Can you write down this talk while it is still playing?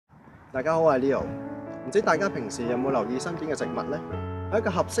大家好，我係 Leo。唔知大家平時有冇留意身邊嘅植物呢？喺一個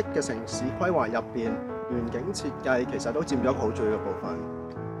合適嘅城市規劃入邊，園景設計其實都佔咗一個好重要嘅部分。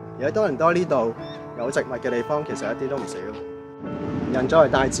而喺多倫多呢度有植物嘅地方，其實一啲都唔少。人作為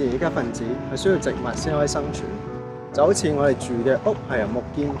大自然嘅一份子，係需要植物先可以生存。就好似我哋住嘅屋係由木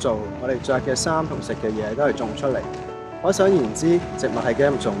建造，我哋着嘅衫同食嘅嘢都係種出嚟。可想而知，植物係幾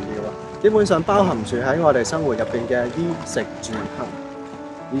咁重要啊！基本上包含住喺我哋生活入邊嘅衣食住行。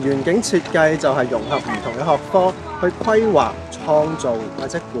而園景設計就係融合唔同嘅學科去規劃、創造或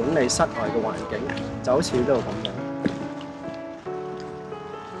者管理室外嘅環境，就好似呢度咁樣。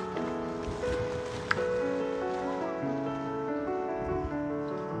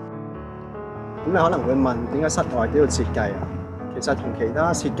咁你可能會問，點解室外都要設計啊？其實同其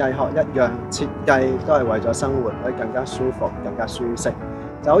他設計學一樣，設計都係為咗生活可以更加舒服、更加舒適。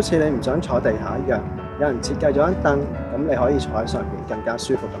就好似你唔想坐地下一樣，有人設計咗張凳，咁你可以坐喺上面更加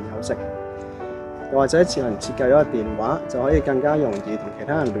舒服咁休息。又或者有人設計咗個電話，就可以更加容易同其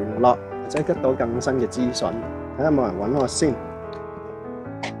他人聯絡，或者得到更新嘅資訊。睇下有冇人揾我先。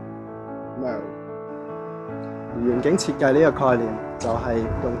而園景設計呢個概念，就係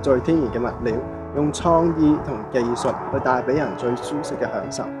用最天然嘅物料，用創意同技術去帶俾人最舒適嘅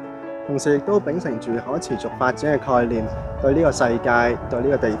享受。同時亦都秉承住可持續發展嘅概念，對呢個世界、對呢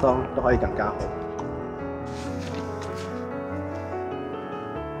個地方都可以更加好。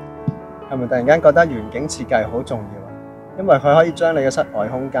係咪突然間覺得園景設計好重要啊？因為佢可以將你嘅室外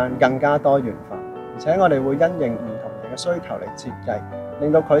空間更加多元化，而且我哋會因應唔同人嘅需求嚟設計，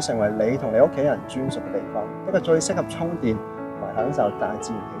令到佢成為你同你屋企人專屬嘅地方，一個最適合充電同埋享受大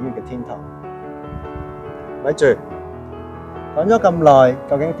自然喜悅嘅天堂。咪住！講咗咁耐，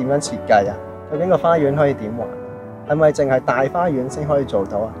究竟點樣設計啊？究竟個花園可以點玩？係咪淨係大花園先可以做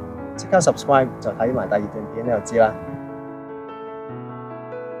到啊？即刻 subscribe 就睇埋第二段片你就知啦〜